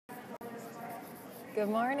Good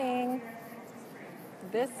morning.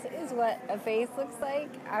 This is what a face looks like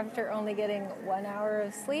after only getting 1 hour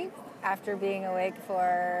of sleep after being awake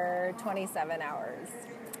for 27 hours.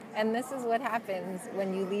 And this is what happens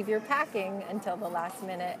when you leave your packing until the last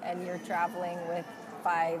minute and you're traveling with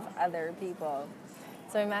 5 other people.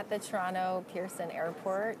 So I'm at the Toronto Pearson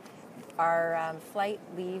Airport. Our flight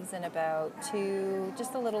leaves in about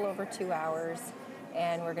just a little over 2 hours,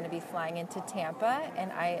 and we're going to be flying into Tampa,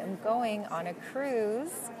 and I am going on a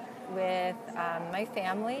cruise with my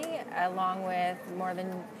family, along with more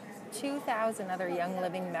than 2,000 other Young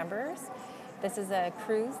Living members. This is a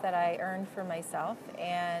cruise that I earned for myself,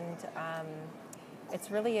 and it's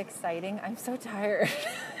really exciting. I'm so tired.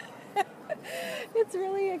 It's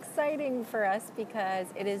really exciting for us because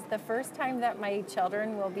it is the first time that my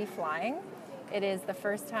children will be flying. It is the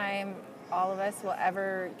first time all of us will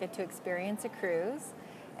ever get to experience a cruise.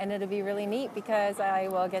 And it'll be really neat because I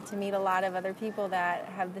will get to meet a lot of other people that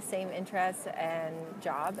have the same interests and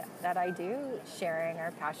job that I do, sharing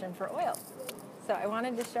our passion for oil. So I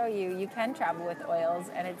wanted to show you, you can travel with oils,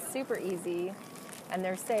 and it's super easy, and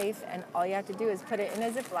they're safe, and all you have to do is put it in a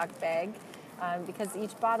Ziploc bag. Because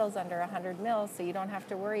each bottle's under 100 mils, so you don't have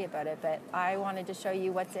to worry about it. But I wanted to show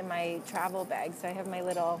you what's in my travel bag. So I have my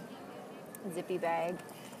little zippy bag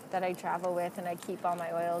that I travel with, and I keep all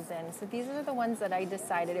my oils in. So these are the ones that I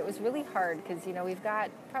decided. It was really hard because, we've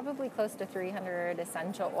got probably close to 300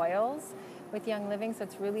 essential oils with Young Living, so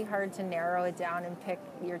it's really hard to narrow it down and pick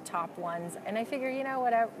your top ones. And I figure,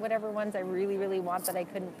 whatever ones I really, really want that I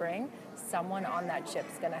couldn't bring, someone on that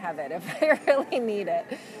ship's going to have it if I really need it.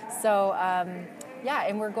 So,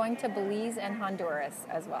 and we're going to Belize and Honduras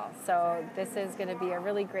as well. So this is going to be a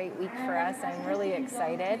really great week for us. I'm really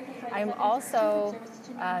excited. I'm also,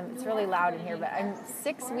 it's really loud in here, but I'm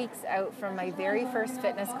 6 weeks out from my very first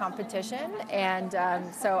fitness competition. And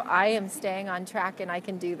so I am staying on track, and I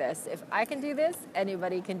can do this. If I can do this,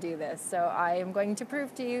 anybody can do this. So I am going to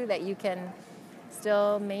prove to you that you can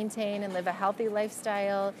still maintain and live a healthy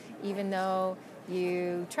lifestyle, even though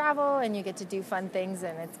you travel and you get to do fun things,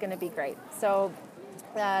 and it's going to be great. So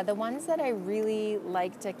the ones that I really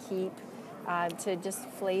like to keep to just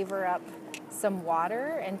flavor up some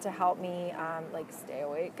water and to help me stay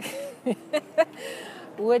awake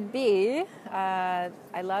would be,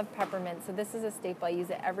 I love peppermint. So this is a staple. I use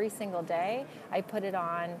it every single day. I put it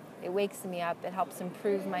on. It wakes me up. It helps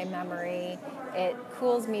improve my memory. It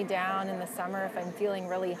cools me down in the summer if I'm feeling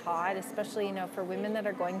really hot, especially, for women that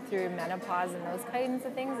are going through menopause and those kinds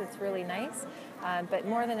of things. It's really nice. But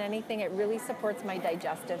more than anything, it really supports my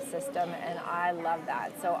digestive system, and I love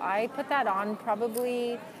that. So I put that on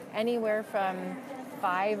probably anywhere from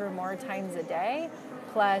 5 or more times a day,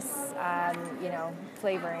 plus,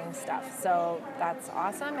 flavoring stuff. So that's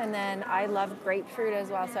awesome. And then I love grapefruit as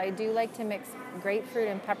well. So I do like to mix grapefruit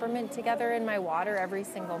and peppermint together in my water every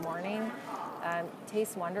single morning.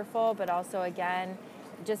 Tastes wonderful, but also, again,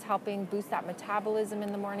 just helping boost that metabolism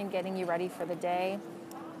in the morning, getting you ready for the day.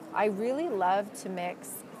 I really love to mix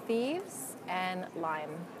thieves and lime.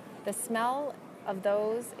 The smell of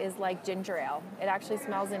those is like ginger ale. It actually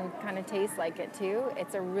smells and kind of tastes like it too.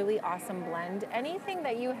 It's a really awesome blend. Anything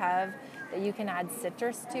that you have that you can add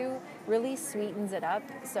citrus to really sweetens it up.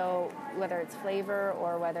 So whether it's flavor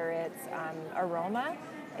or whether it's aroma,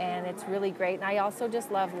 and it's really great. And I also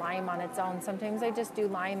just love lime on its own. Sometimes I just do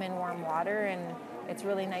lime in warm water, and it's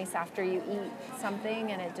really nice after you eat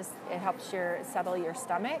something, and it helps settle your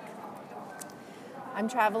stomach. I'm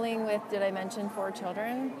traveling with, did I mention 4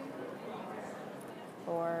 children?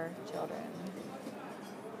 4 children.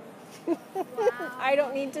 Wow. I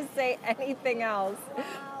don't need to say anything else. Wow.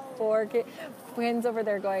 4 twins over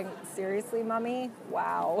there going, seriously, Mommy?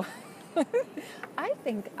 Wow. I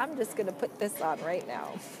think I'm just going to put this on right now.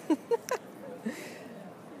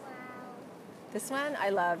 This one I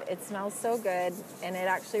love. It smells so good, and it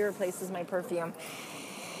actually replaces my perfume.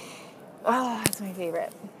 Oh, that's my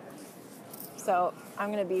favorite. So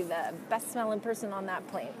I'm going to be the best smelling person on that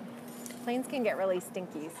plane. Planes can get really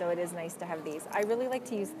stinky, so it is nice to have these. I really like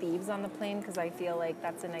to use thieves on the plane because I feel like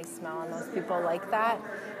that's a nice smell, and most people like that.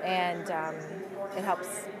 And it helps,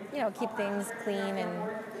 keep things clean.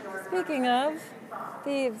 And speaking of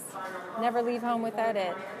thieves, never leave home without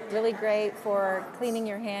it. Really great for cleaning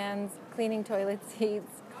your hands, cleaning toilet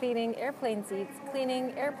seats, cleaning airplane seats,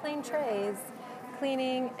 cleaning airplane trays,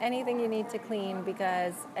 cleaning anything you need to clean,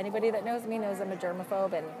 because anybody that knows me knows I'm a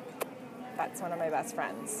germaphobe, and that's one of my best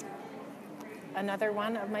friends. Another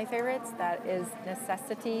one of my favorites that is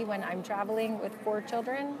necessity when I'm traveling with 4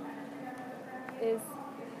 children is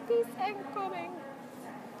peace and calming.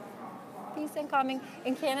 peace and calming.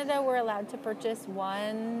 In Canada, we're allowed to purchase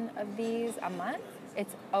one of these a month.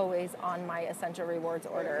 It's always on my Essential Rewards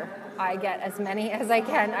order. I get as many as I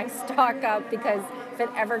can. I stock up because if it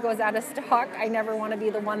ever goes out of stock, I never want to be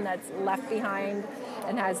the one that's left behind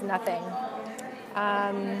and has nothing.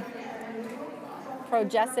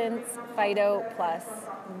 Progessence Phyto Plus.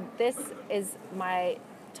 This is my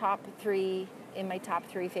top 3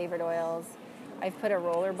 favorite oils. I've put a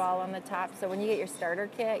roller ball on the top, so when you get your starter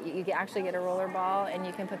kit, you actually get a roller ball and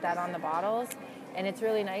you can put that on the bottles, and it's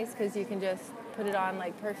really nice because you can just put it on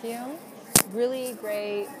like perfume. Really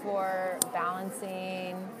great for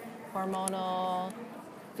balancing, hormonal,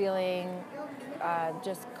 feeling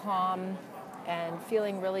just calm and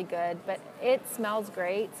feeling really good, but it smells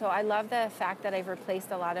great. So I love the fact that I've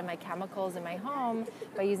replaced a lot of my chemicals in my home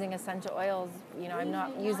by using essential oils. You know, I'm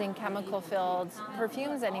not using chemical-filled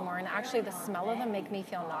perfumes anymore, and actually the smell of them make me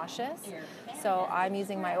feel nauseous. So I'm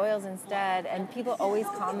using my oils instead, and people always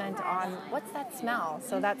comment on, what's that smell?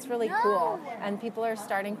 So that's really cool. And people are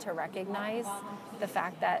starting to recognize the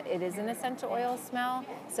fact that it is an essential oil smell.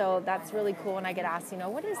 So that's really cool when I get asked, you know,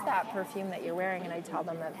 what is that perfume that you're wearing? And I tell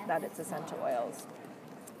them that it's essential oils.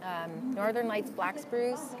 Northern Lights Black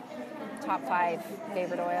Spruce, top 5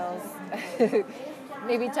 favorite oils.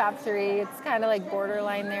 Maybe top 3. It's kind of like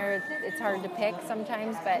borderline there. It's hard to pick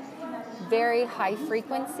sometimes, but very high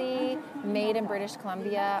frequency, made in British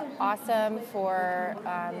Columbia. Awesome for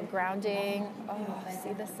grounding. Oh,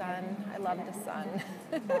 see the sun. I love the sun.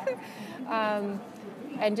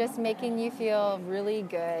 And just making you feel really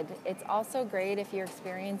good. It's also great if you're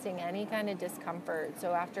experiencing any kind of discomfort.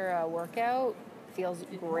 So after a workout, feels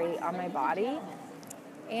great on my body.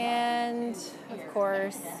 And of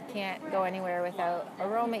course, can't go anywhere without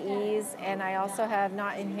Aroma Ease. And I also have,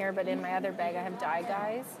 not in here, but in my other bag, I have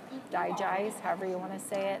Digize, however you want to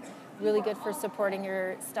say it. Really good for supporting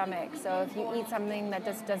your stomach. So if you eat something that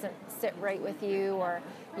just doesn't sit right with you, or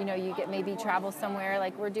you know, you get maybe travel somewhere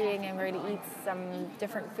like we're doing, and we're going to eat some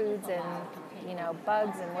different foods and, you know,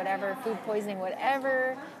 bugs and whatever, food poisoning,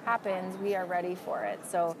 whatever happens, we are ready for it.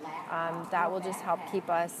 So that will just help keep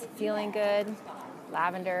us feeling good.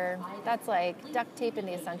 Lavender, that's like duct tape in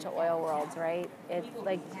the essential oil world, right? It's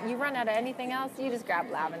like you run out of anything else, you just grab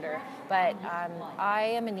lavender. But I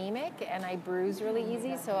am anemic and I bruise really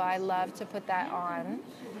easy, so I love to put that on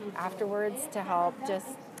afterwards to help just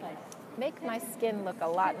make my skin look a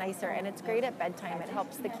lot nicer. And it's great at bedtime. It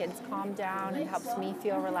helps the kids calm down. It helps me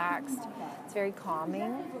feel relaxed. It's very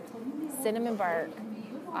calming. Cinnamon bark.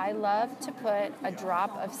 I love to put a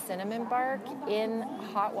drop of cinnamon bark in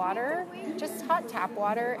hot water, just hot tap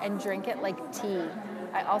water, and drink it like tea.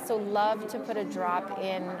 I also love to put a drop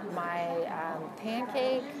in my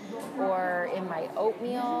pancake or in my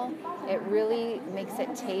oatmeal. It really makes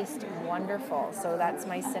it taste wonderful. So that's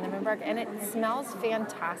my cinnamon bark, and it smells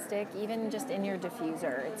fantastic, even just in your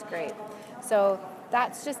diffuser. It's great. So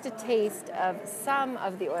that's just a taste of some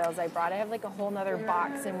of the oils I brought. I have like a whole nother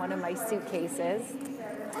box in one of my suitcases.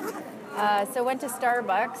 So went to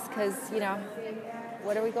Starbucks because, you know,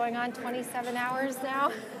 what are we going on, 27 hours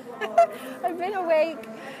now? I've been awake.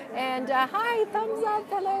 And hi, thumbs up,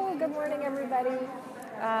 hello, good morning everybody.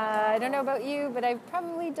 I don't know about you, but I've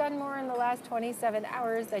probably done more in the last 27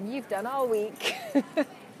 hours than you've done all week.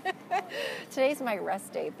 Today's my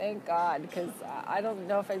rest day, thank God, because I don't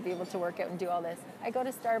know if I'd be able to work out and do all this. I go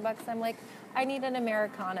to Starbucks, I'm like, I need an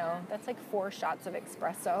Americano. That's like 4 shots of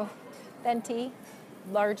espresso. Then tea,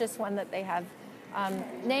 largest one that they have.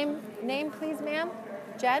 Name please, ma'am?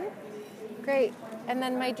 Jen? Great. And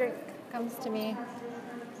then my drink comes to me.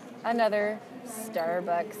 Another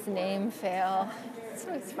Starbucks name fail. It's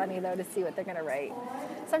always funny, though, to see what they're going to write.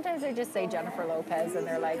 Sometimes they just say Jenafor Lopez, and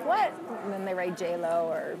they're like, what? And then they write J-Lo,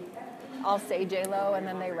 or I'll say J-Lo, and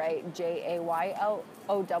then they write Jaylow,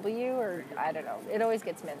 or I don't know. It always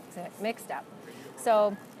gets mixed up.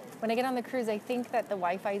 So when I get on the cruise, I think that the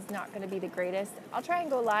Wi-Fi is not going to be the greatest. I'll try and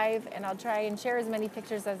go live, and I'll try and share as many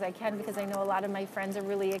pictures as I can, because I know a lot of my friends are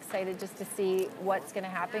really excited just to see what's going to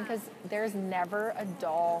happen, because there's never a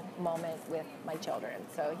dull moment with my children.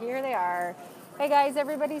 So here they are. Hey guys,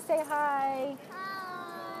 everybody say hi. Hi.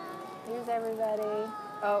 Here's everybody.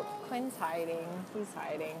 Oh, Quinn's hiding. He's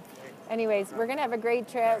hiding. Anyways, we're going to have a great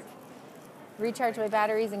trip, recharge my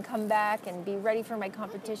batteries, and come back and be ready for my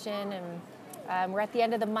competition. And we're at the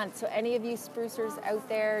end of the month, so any of you sprucers out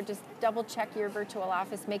there, just double check your virtual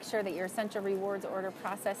office. Make sure that your Essential Rewards order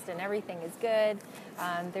processed and everything is good.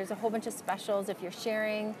 There's a whole bunch of specials if you're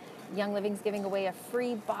sharing Young Living's giving away a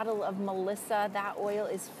free bottle of Melissa. That oil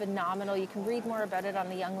is phenomenal. You can read more about it on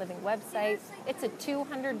the Young Living website. It's a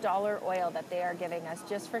 $200 oil that they are giving us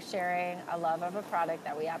just for sharing a love of a product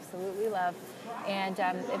that we absolutely love. And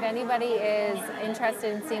if anybody is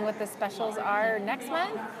interested in seeing what the specials are next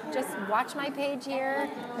month, just watch my page here.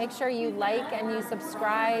 Make sure you like and you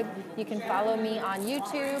subscribe. You can follow me on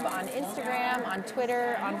YouTube, on Instagram, on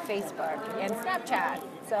Twitter, on Facebook, and Snapchat.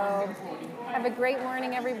 So have a great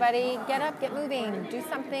morning, everybody. Get up, get moving, do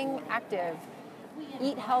something active.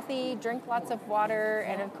 Eat healthy, drink lots of water,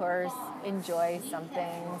 and of course, enjoy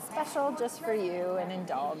something special just for you and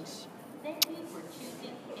indulge.